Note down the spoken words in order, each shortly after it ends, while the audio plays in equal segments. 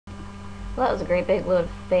Well, that was a great big load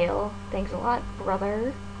fail. Thanks a lot,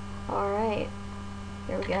 brother. Alright.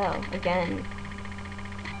 Here we go. Again.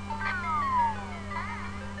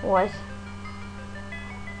 What?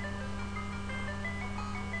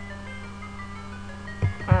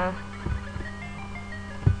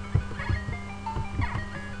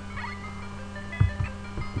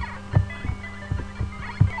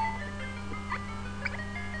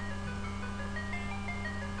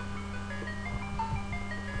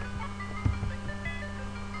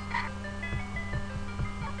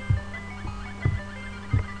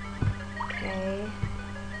 Okay.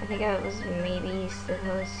 I think I was maybe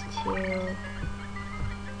supposed to...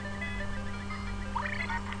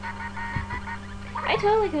 I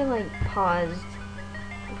totally could have, like, paused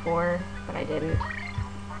before, but I didn't.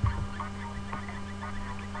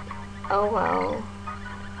 Oh well.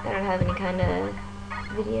 I don't have any kind of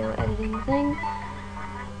video editing thing,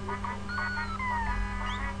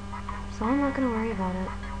 so I'm not gonna worry about it.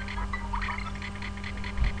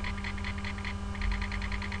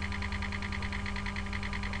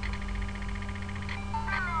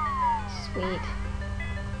 Sweet.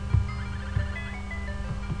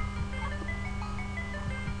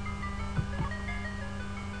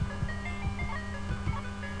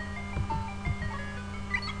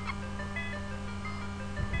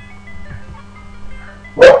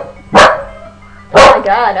 Oh my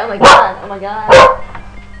god, oh my god, oh my god.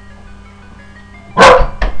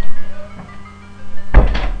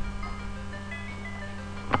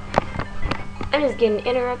 I'm just getting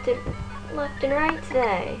interrupted left and right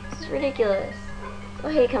today. This is ridiculous.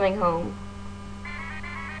 I hate coming home.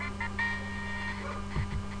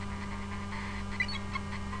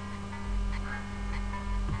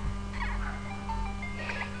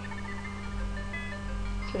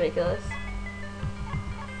 It's ridiculous.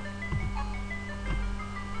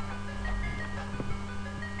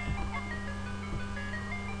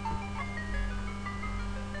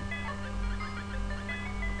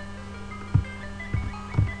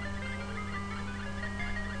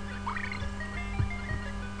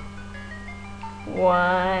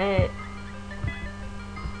 What?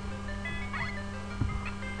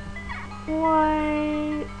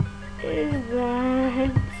 What is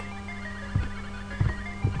that?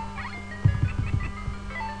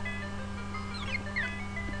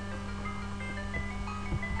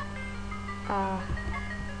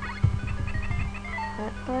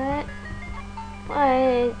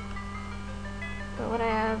 What? What would I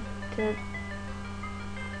have to...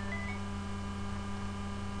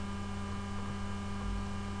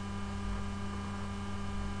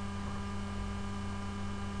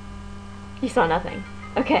 You saw nothing.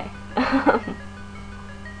 Okay. I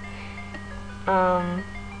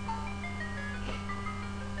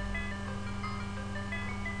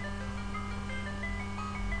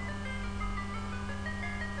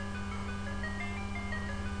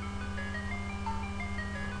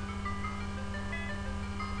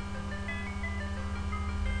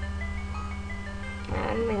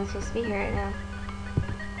don't think I'm supposed to be here right now.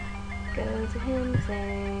 Go to him,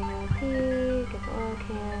 say no pee, get the oil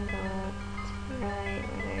can, go up to the right,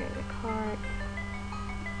 where there's a cart.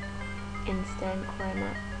 Instead, climb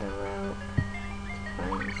up the rope to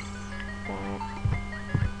find that.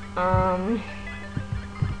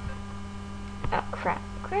 Oh, crap.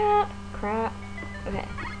 Okay.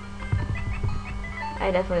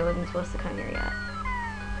 I definitely wasn't supposed to come here yet.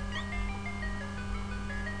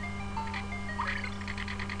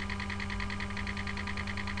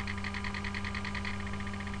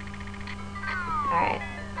 Alright.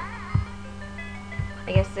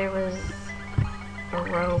 I guess there was a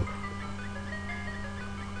rope.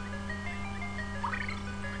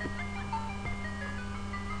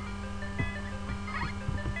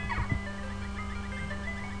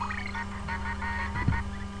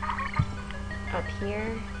 Up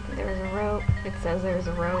here, there was a rope. It says there was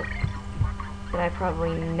a rope that I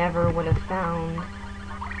probably never would have found.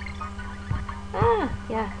 Ah,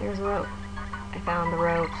 yeah, there's a rope. I found the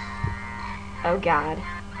rope. Oh god.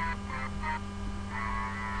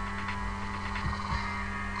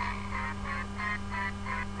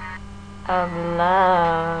 Of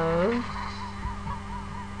love.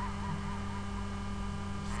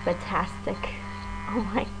 Spatastic. Oh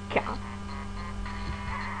my god.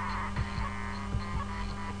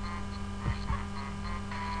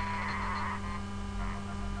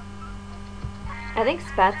 I think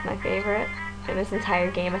Spat's my favorite in this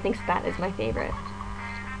entire game. I think Spat is my favorite.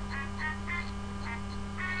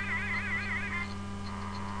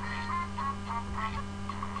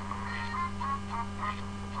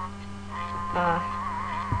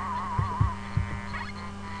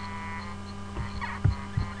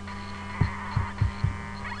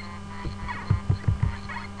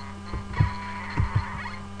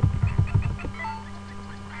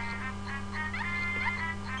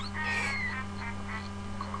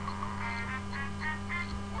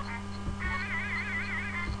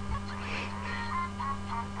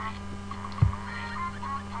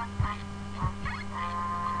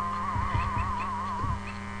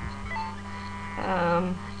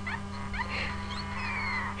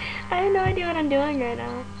 I'm doing right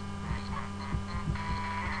now.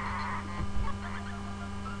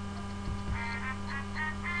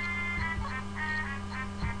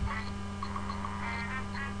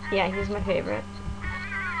 Yeah, he's my favorite.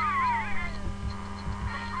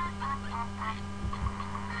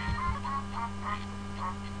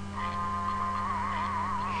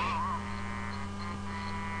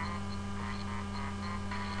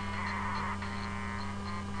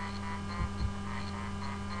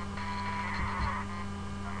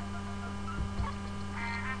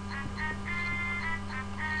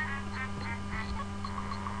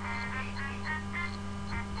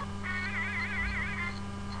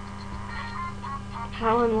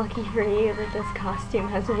 How unlucky for you that this costume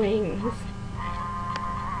has wings.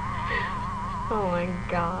 Oh my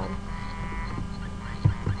god.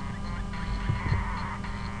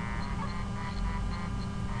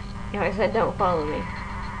 Yeah, I said don't follow me.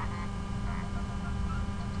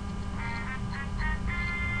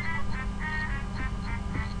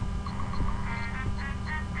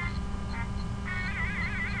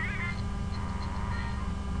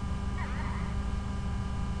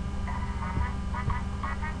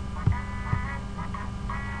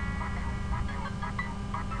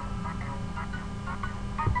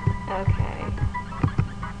 Okay.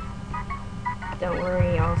 Don't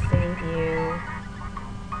worry, I'll save you.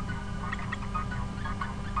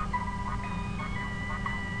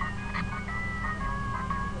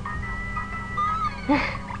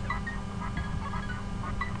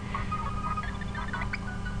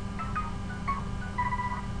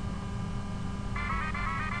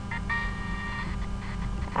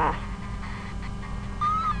 Ah.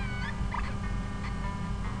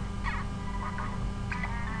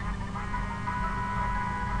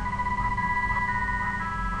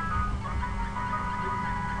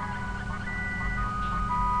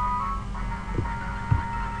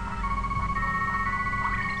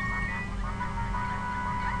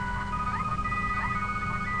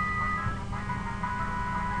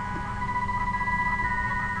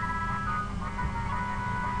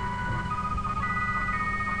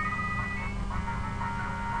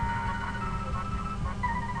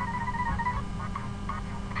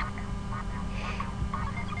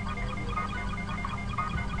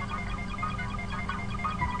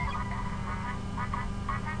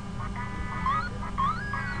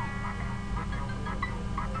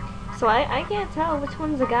 So I can't tell which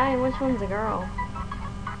one's a guy and which one's a girl.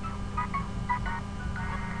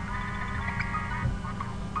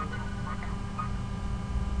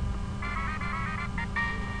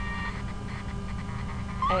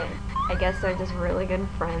 I guess they're just really good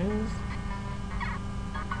friends.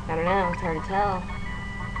 I don't know, it's hard to tell.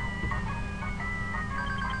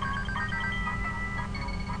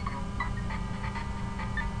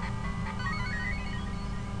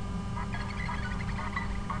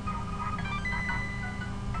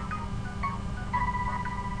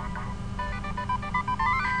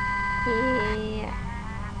 Yeah.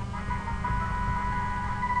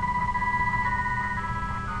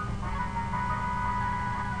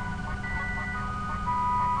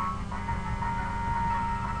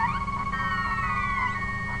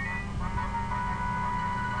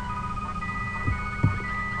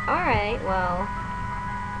 Alright, well,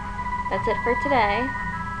 that's it for today.